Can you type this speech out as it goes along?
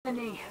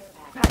Knee.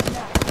 They're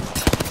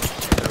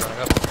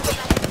running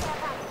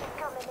up.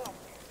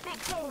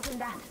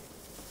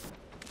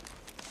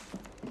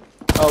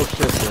 Oh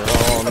shit, they're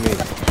all on me.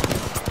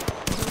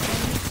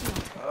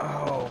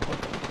 Oh,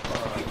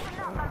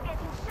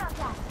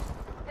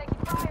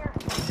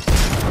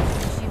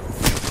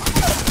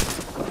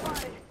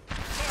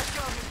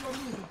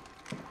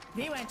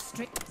 They went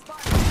straight.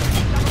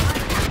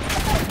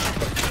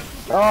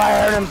 oh, I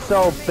hurt him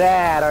so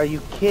bad. Are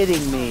you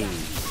kidding me?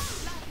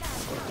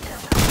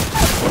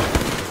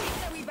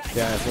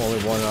 Yeah, it's only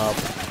one up.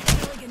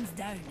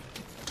 Down.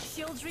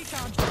 Shields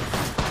recharged.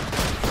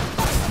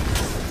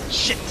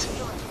 Shit!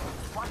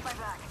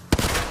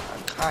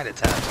 I'm kinda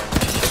tapped on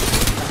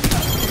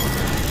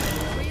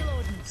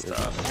Reloading.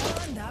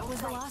 stuff. And that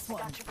was the last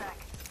one.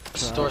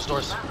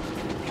 Stores.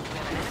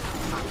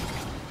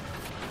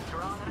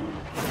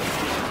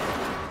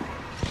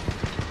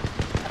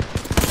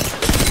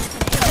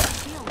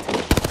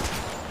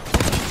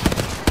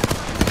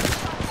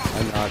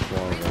 I knocked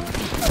one of them.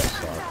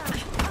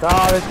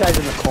 Oh, this guy's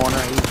in the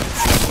corner.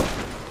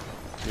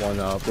 He's one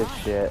up. Good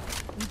shit.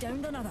 We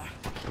downed another.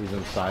 He's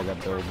inside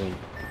that building.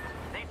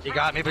 He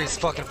got me, but he's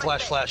fucking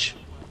flash.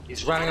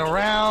 He's running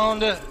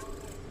around.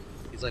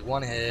 He's like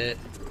one hit.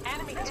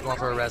 He's going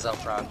for a res out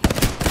front.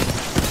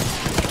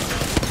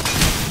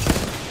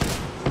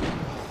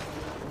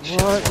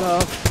 What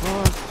the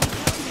fuck?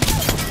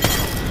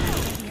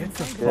 Get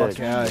the Good fuck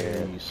out of shit.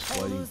 here, you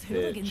sweaty Those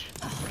hooligans. bitch.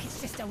 Oh,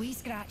 it's just a wee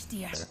scratch,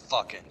 dear.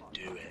 Fucking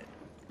do it.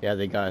 Yeah,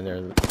 they got in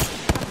there.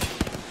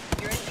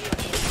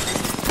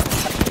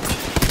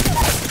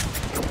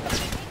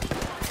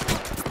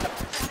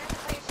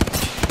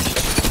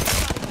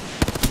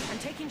 I'm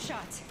taking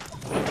shots.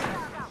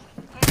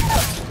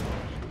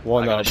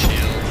 One I got up. a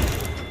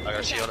shield. I got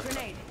a shield.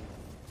 Grenade.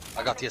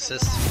 I got the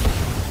assist.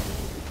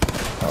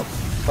 Oh,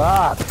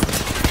 fuck.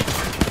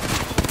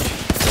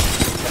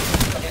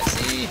 Can't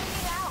see.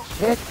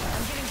 Shit.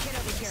 I'm getting hit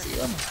over here.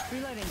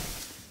 Reloading.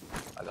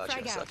 I got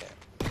you in a Frag out. second.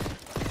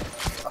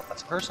 Oh,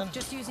 that's a person?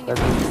 Just using That's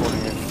it. people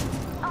here.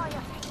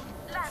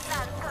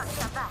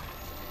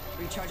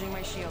 Recharging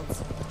my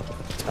shields.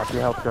 Drop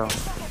your health, girl.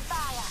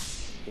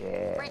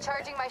 Yeah.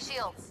 Recharging my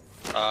shields.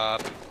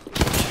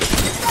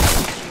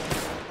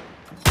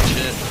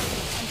 Shit.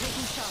 I'm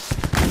taking shots.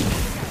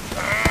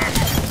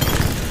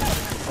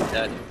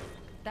 Dead.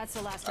 That's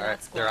the last of Alright,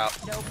 that squad. they're out.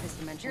 Nope, this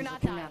dimension. You're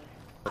not dying.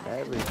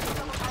 Alright,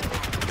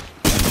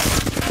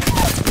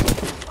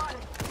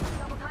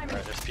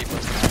 there's people.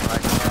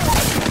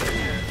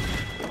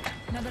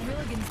 Another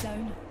hooligan's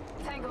down.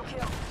 Tango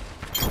kill.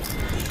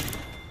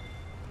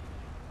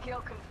 Kill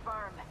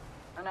confirmed.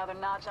 Another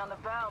notch on the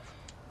belt.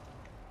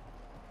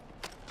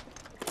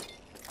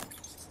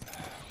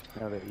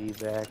 Another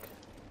evac.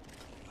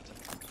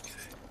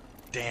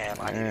 Damn,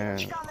 I Man.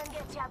 need to.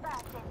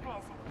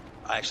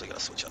 I actually gotta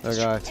switch up There,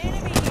 this. guys.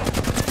 Enemy here.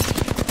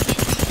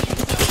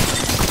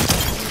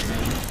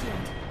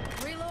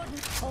 Reloading.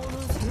 All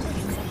those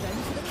hooligans are down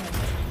for the count.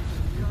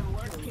 Good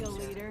work, kill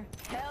leader.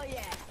 Hell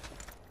yeah.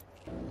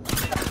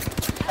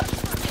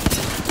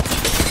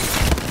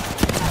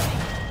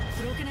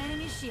 Broken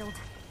enemy shield.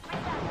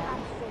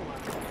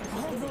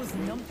 All those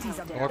numpties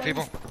are More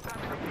people.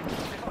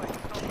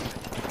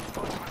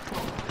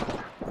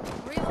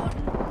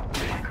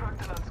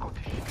 Reloading.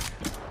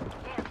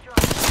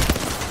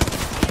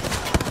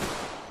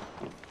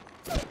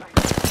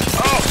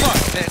 Oh fuck,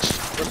 bitch.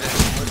 We're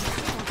bitch.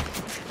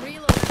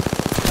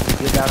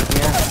 Reloading. Get down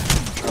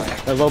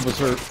here. That lobe was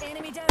hurt.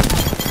 Enemy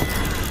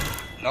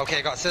down.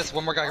 Okay, got assist.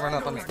 One more guy running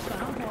up on me.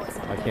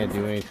 I can't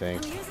do anything.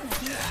 I'm using a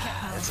heat kit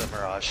pal. It's a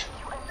mirage.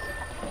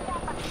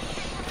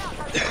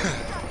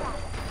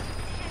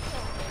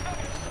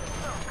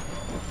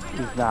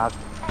 He's knocked.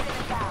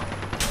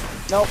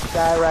 Nope,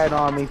 guy right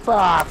on me.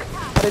 Fuck!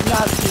 I did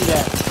not see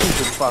that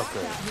stupid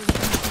fucker.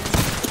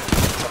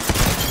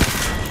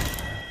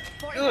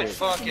 Good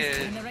fucking.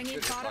 In the ringing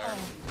part at all.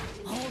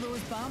 All those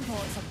bomb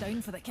pots are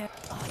down for the kill.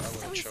 Oh,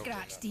 it's a wee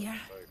scratch, dear.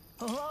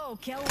 Oh,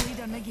 kill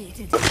leader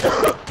negated. Ooh,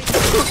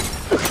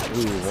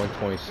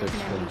 126.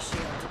 Broken enemy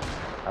shield.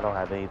 I don't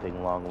have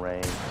anything long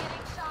range.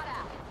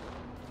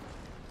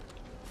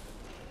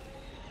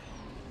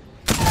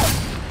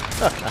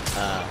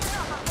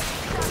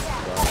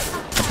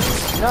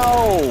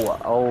 No!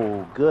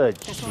 Oh, good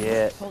This one-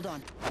 shit. Hold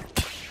on.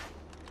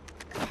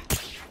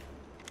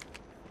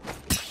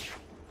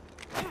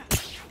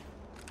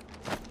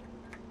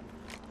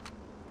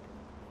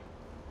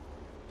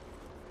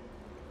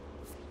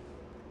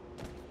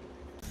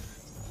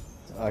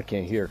 I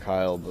can't hear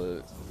Kyle,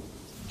 but...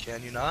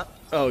 Can you not?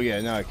 Oh yeah,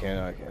 no I can,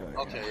 I can.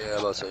 Okay, yeah,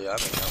 let's say yeah.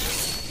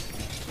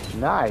 I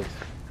mean, Nice.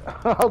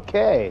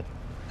 Okay.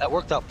 that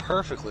worked out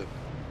perfectly.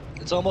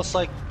 It's almost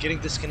like getting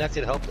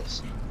disconnected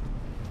helpless.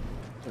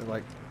 They're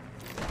like...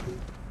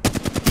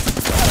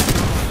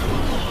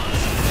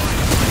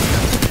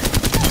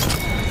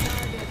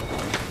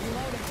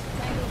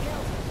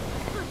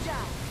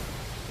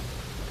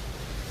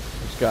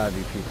 There's gotta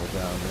be people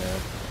down there.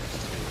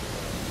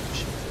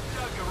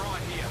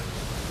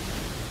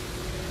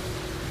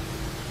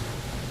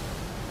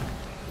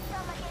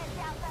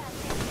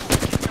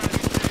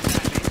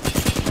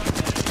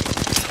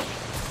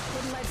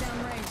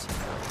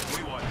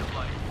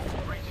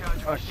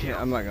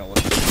 I'm not gonna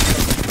let.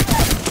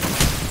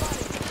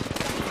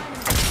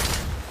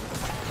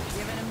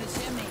 Giving him the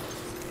chimney.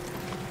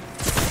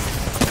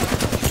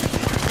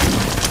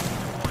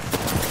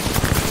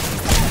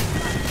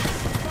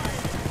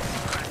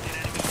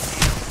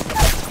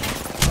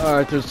 All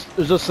right, there's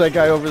just that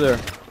guy over there.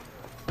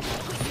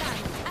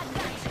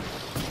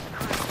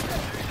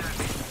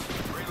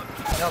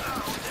 Nope.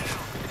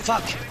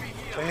 Fuck.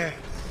 Right here.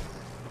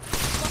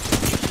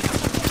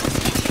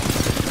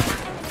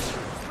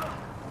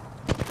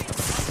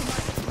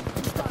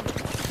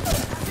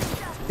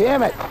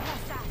 Damn it!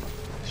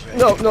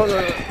 No.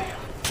 There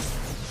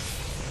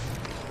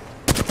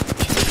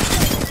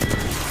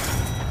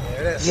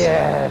it is.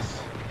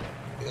 Yes!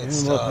 Good Look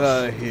stuff.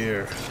 out of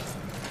here.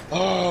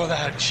 Oh,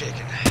 that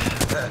shaking.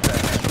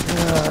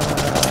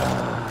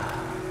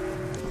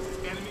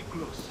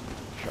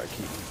 Try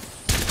keep.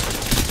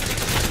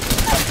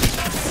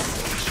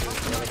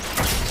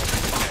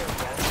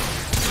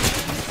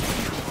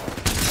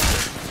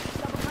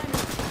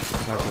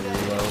 Not gonna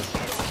reload.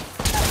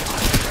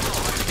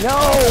 No!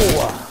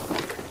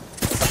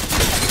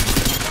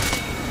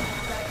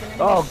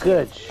 Oh,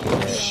 good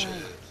shit.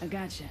 I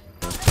gotcha.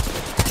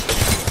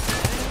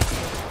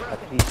 I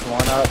pieced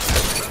one up.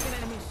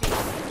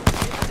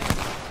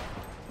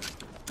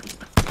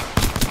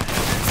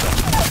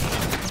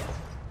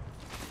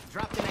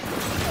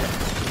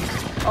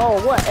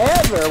 Oh,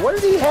 whatever! What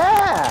did he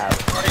have?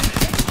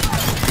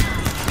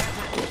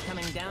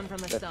 Coming down from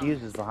the The stone.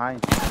 fuse is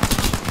behind you. There's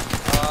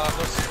all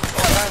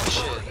kinds of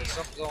shit. There's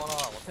something going on.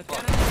 What the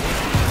fuck?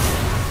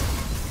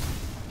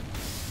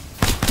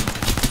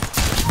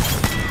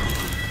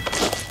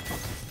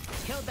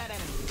 Killed that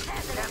enemy.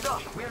 Stand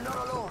up. We're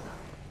not alone.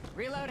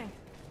 Reloading.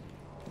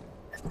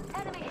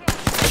 Enemy here.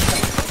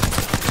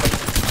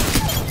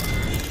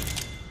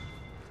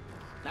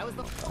 That was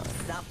the.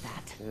 Stop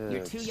that. You're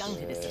Good too young to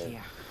shit.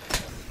 disappear.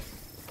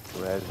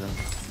 Resin.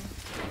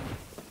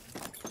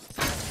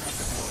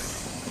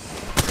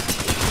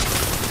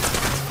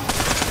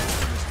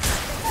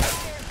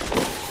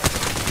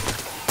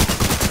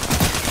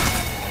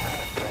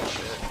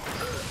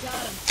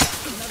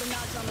 Another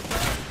notch on the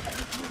bow.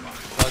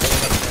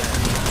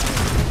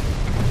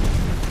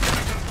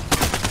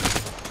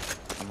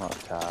 I'm up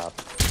top.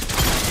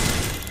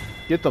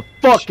 Get the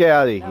fuck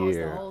out of That was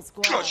the here. whole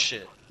squad. Oh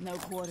shit. No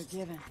quarter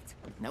given.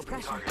 No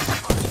pressure.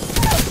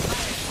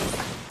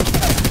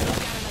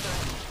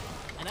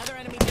 Another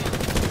enemy down.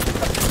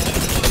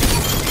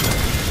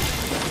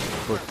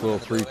 Quick little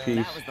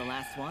three-piece. That was the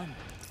last one.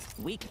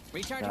 Weak.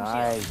 Recharging shield.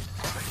 Nice.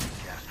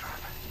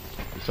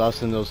 It's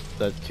us and that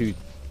other team.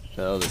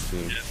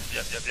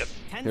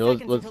 10 Here,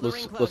 seconds until the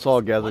ring let's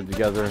all closes. gather One foot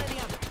together. in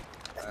front of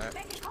the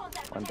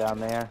other. One down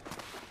there.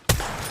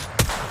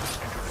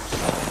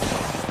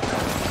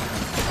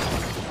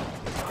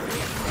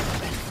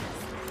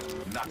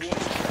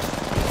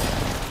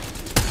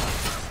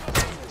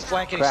 He's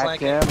flanking, he's Cracked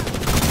flanking. him.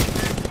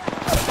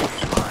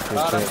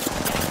 Got him.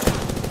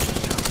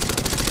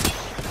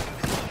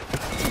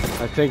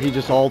 I think he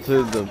just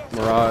ulted the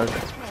Mirage.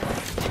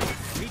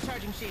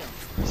 Recharging shield.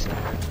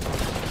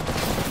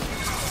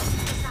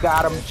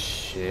 Got him.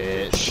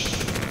 Shit.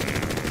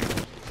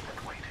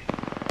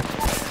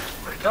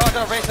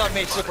 No, Wraith on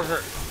me, super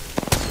hurt.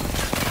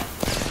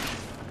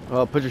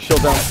 Oh, put your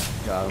shield down.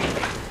 Got him.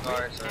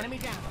 Sorry, sorry. Enemy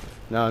down.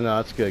 No,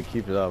 that's good.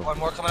 Keep it up. One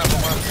more coming up,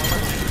 one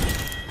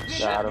more.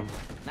 Got him.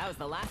 That was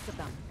the last of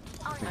them.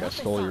 I think I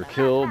stole your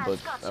kill, but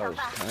that was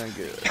kind of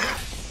good.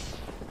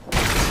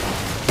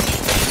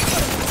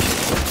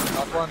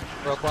 Knocked one,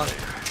 broke one.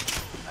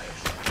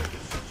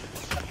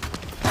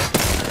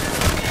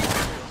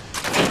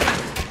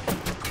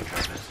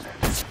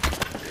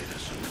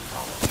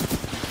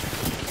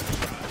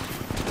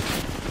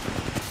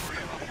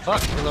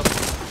 Fuck, reload.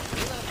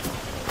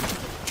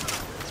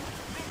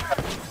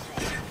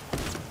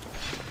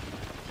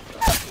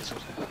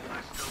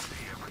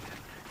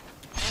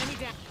 Enemy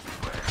down.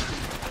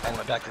 And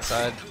went back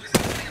inside.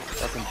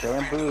 Fucking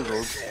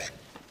bamboozled.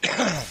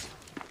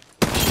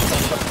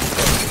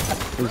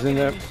 Who's in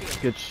there?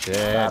 Good shit.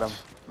 Got him.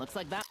 Looks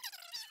like that.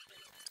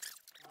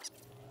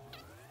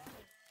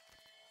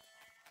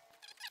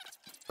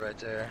 Right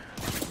there.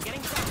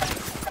 Getting shot.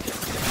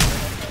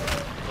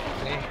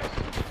 Me.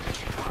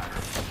 My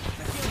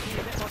shield needs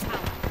a bit more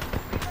power.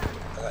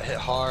 I got hit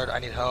hard, I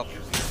need help.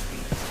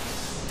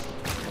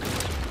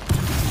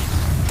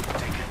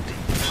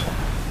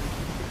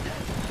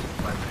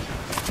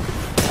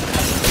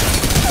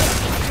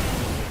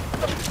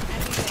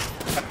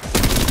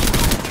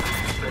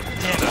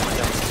 Damn it, I'm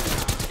done.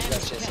 You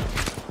guys chasing.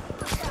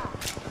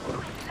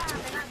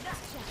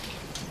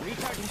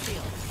 Recharging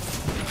shield.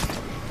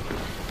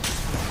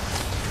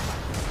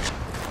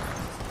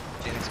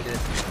 Phoenix kid.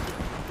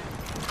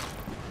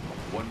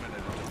 1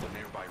 minute until the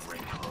nearby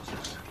ring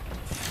closes.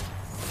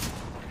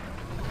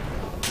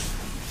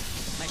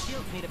 My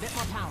shields need a bit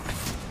more power.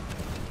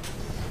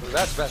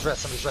 Rest,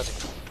 somebody's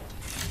resting.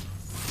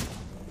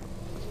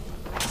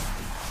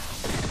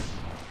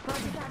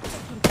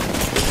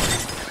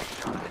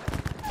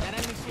 That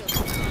enemy shield.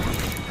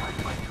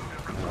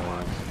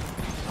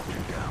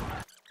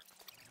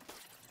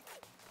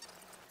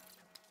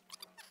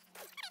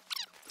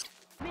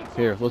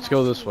 Here, let's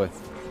go this way.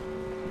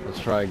 Let's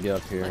try and get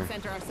up here. Let's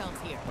center ourselves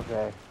here.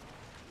 Okay.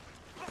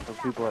 So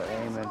people are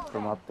aiming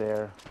from up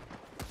there.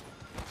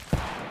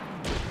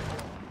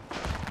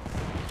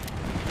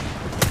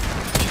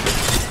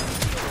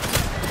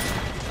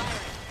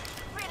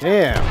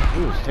 Damn,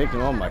 he was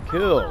taking all my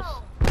kills.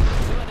 2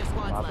 other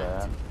squads My left.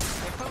 bad.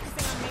 They're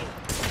focusing on me.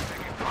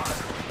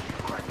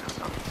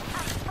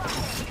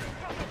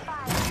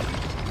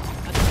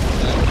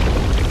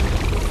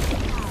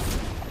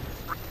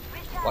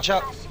 Watch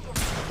out.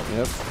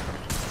 Yep.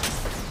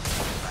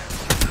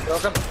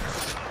 Welcome.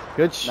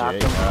 Good shit,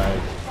 Knocked him.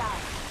 guys.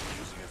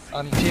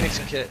 Phoenix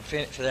and kit.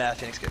 Phoenix for that.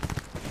 Phoenix kit.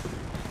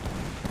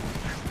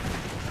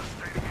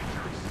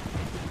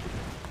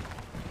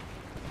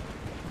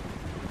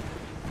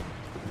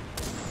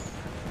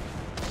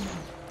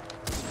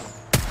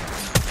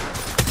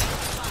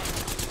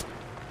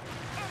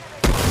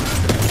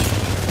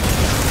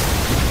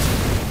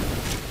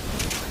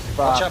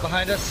 Watch out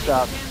behind us.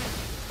 Stop.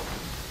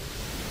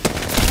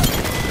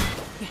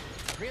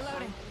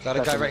 Reloading. Got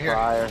a guy right here.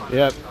 Fire.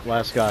 Yep,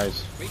 last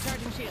guys.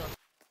 Recharging shield.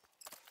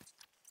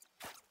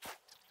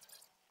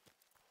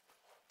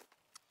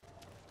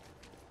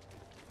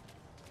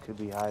 Could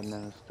be hiding in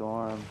a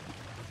storm.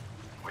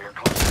 We are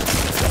close.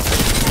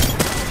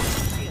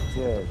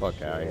 Good.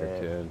 Fuck out of here,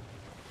 shit. kid.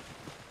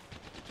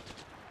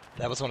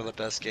 That was one of the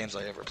best games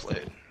I ever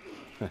played.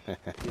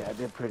 Yeah, I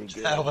did pretty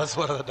good. That was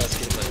one of the best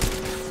games I ever played.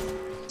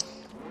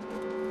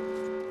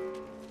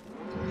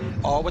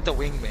 All with the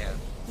wingman.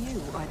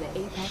 You are the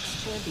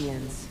Apex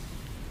champions.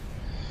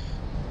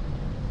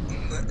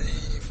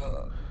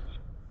 Eva.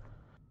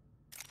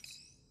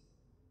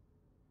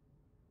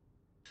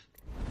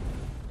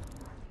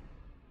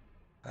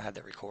 I had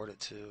that recorded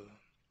too.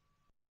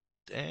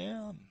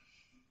 Damn.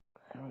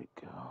 There we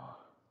go.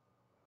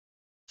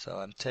 So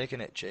I'm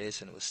taking it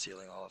Jason was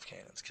stealing all of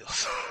Cannon's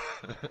kills.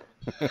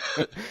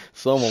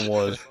 Someone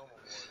was.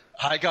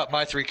 I got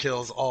my 3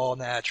 kills all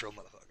natural,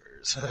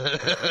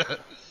 motherfuckers.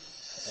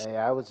 Hey,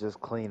 I was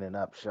just cleaning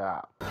up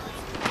shop. Going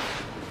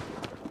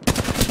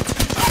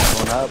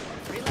up.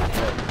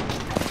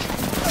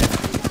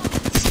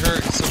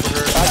 Hurt, super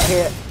hurt. I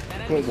can't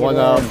get One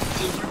in. up.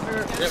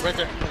 Yeah, right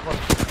there.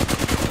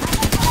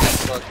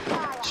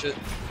 Fuck. Shit.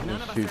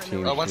 None of us Two are in the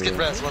teams. Oh, one's getting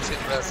here. res,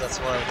 that's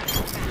why.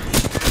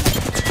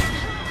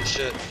 Good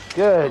shit.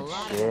 Good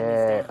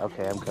shit.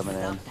 Okay, I'm coming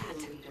in.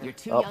 You're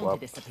too Oh, young well.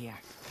 to disappear.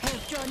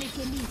 Help John if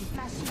you need it.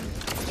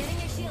 Getting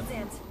your shields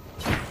in.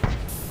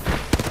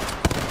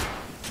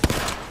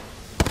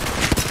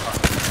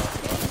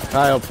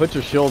 Kyle, put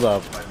your shield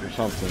up or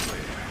something.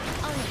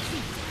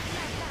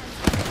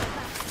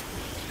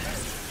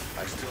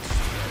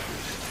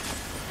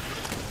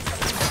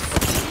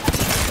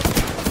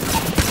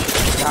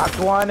 Knocked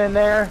one in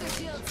there.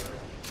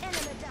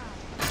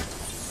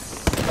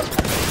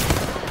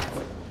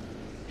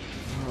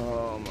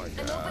 Oh my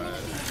god.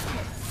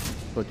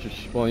 Put your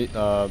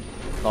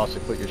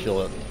Caustic, put your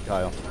shield up,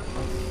 Kyle.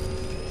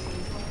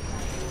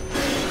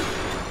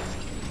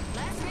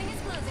 Last ring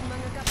is closing,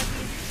 Munger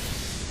Kapatid.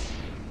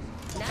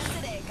 Not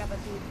today,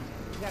 Kapatid.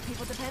 You got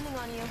people depending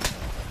on you.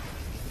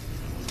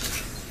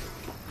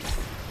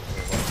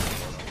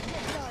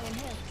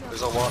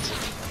 There's a Watson.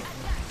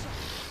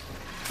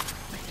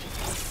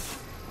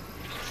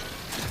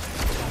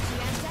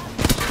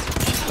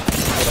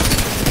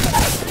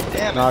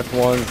 Damn it. Knocked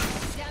one.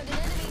 Downed an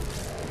enemy.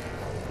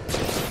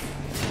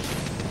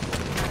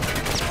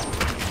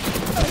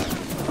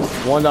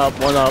 One up,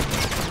 one up.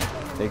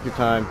 Take your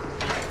time.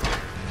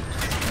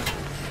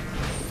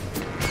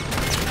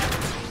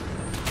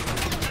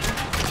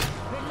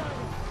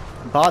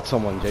 Bought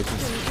someone, Jason.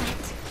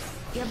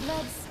 Your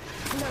blood's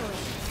flowing.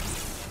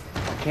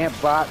 I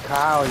can't bot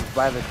Kyle. He's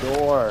by the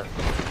door.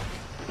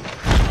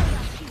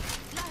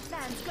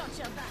 Lifelines got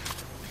your back.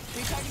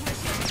 Recharging my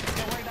shield.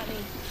 Don't worry about me.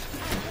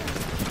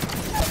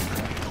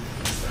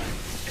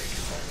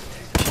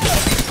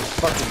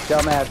 Fucking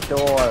dumbass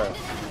door.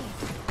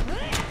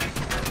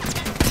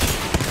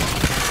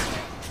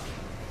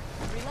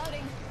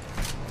 Reloading.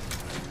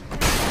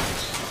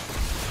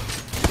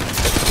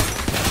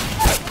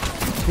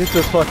 Get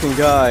this fucking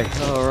guy.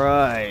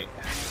 Alright.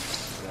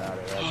 Got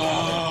it.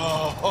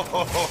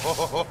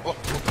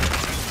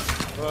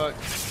 Fuck.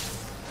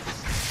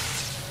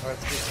 Alright,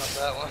 speaking of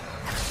that one.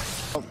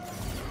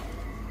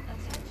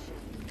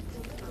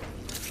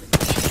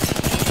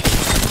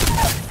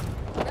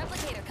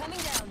 Replicator coming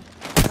down.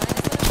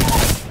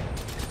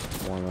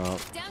 One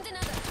up. Downed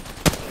another.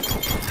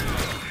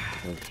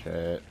 Oh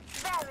shit.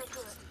 Very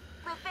good.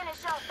 We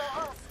finish off the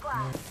whole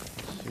squad.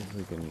 See if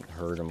we can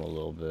hurt him a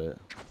little bit.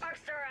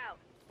 Arcster out.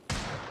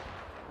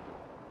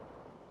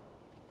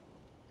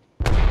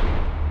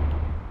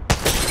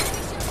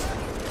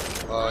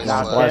 Oh, he's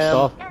Knocked left. one. Blast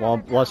off. Well,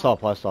 blast off,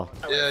 blast off.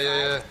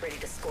 Yeah. Ready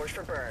to scorch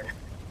for burn.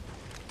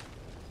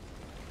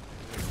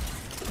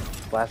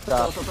 Blast Go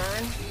off. for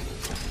burn.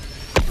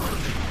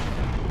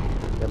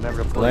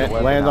 Remember to pull Land, the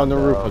weapon land out, on the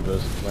roof though. of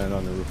this. Land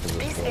on the roof of this.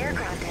 This building.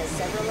 aircraft has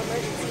several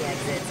emergency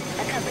exits,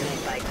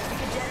 accompanied by... We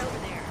could jet over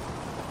there.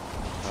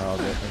 Oh, I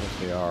guess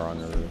they are on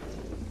the roof.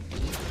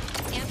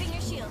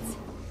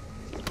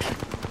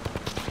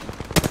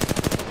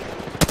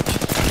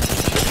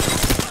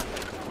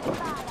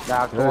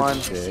 Knocked Good one.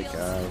 shit,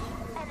 guys.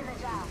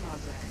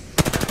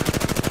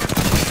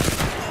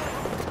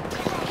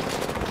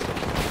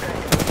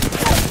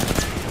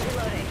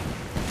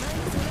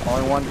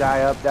 Only one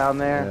guy up down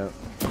there.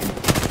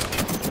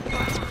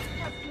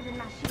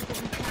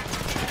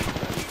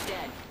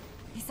 Yeah.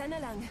 Isa na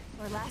lang.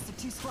 Or last of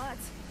 2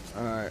 squads.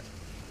 Alright.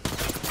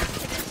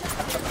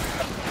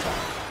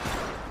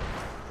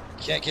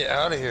 Can't get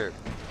out of here.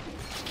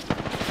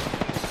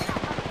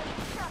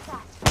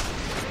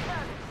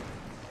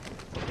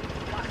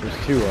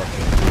 There's 2 up.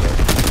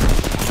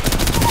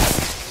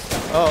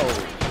 Oh!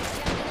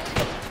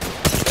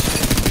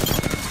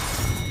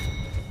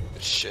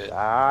 Good shit.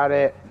 Got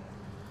it.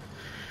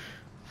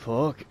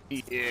 Fuck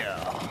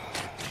yeah.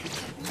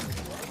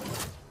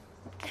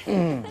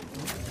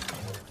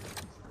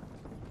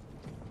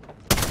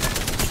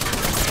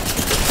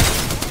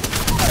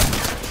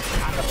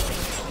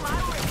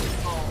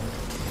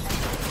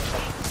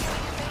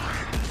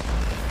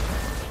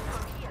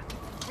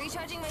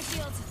 Recharging my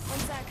shields. 1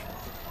 sec.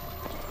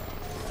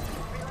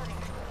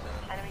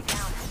 Enemy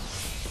down.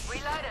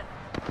 Reloaded.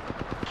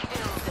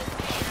 Kill the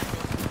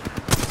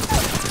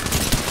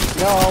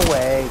No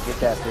way. Get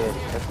that bitch.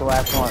 That's the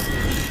last one.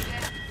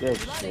 Good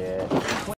shit.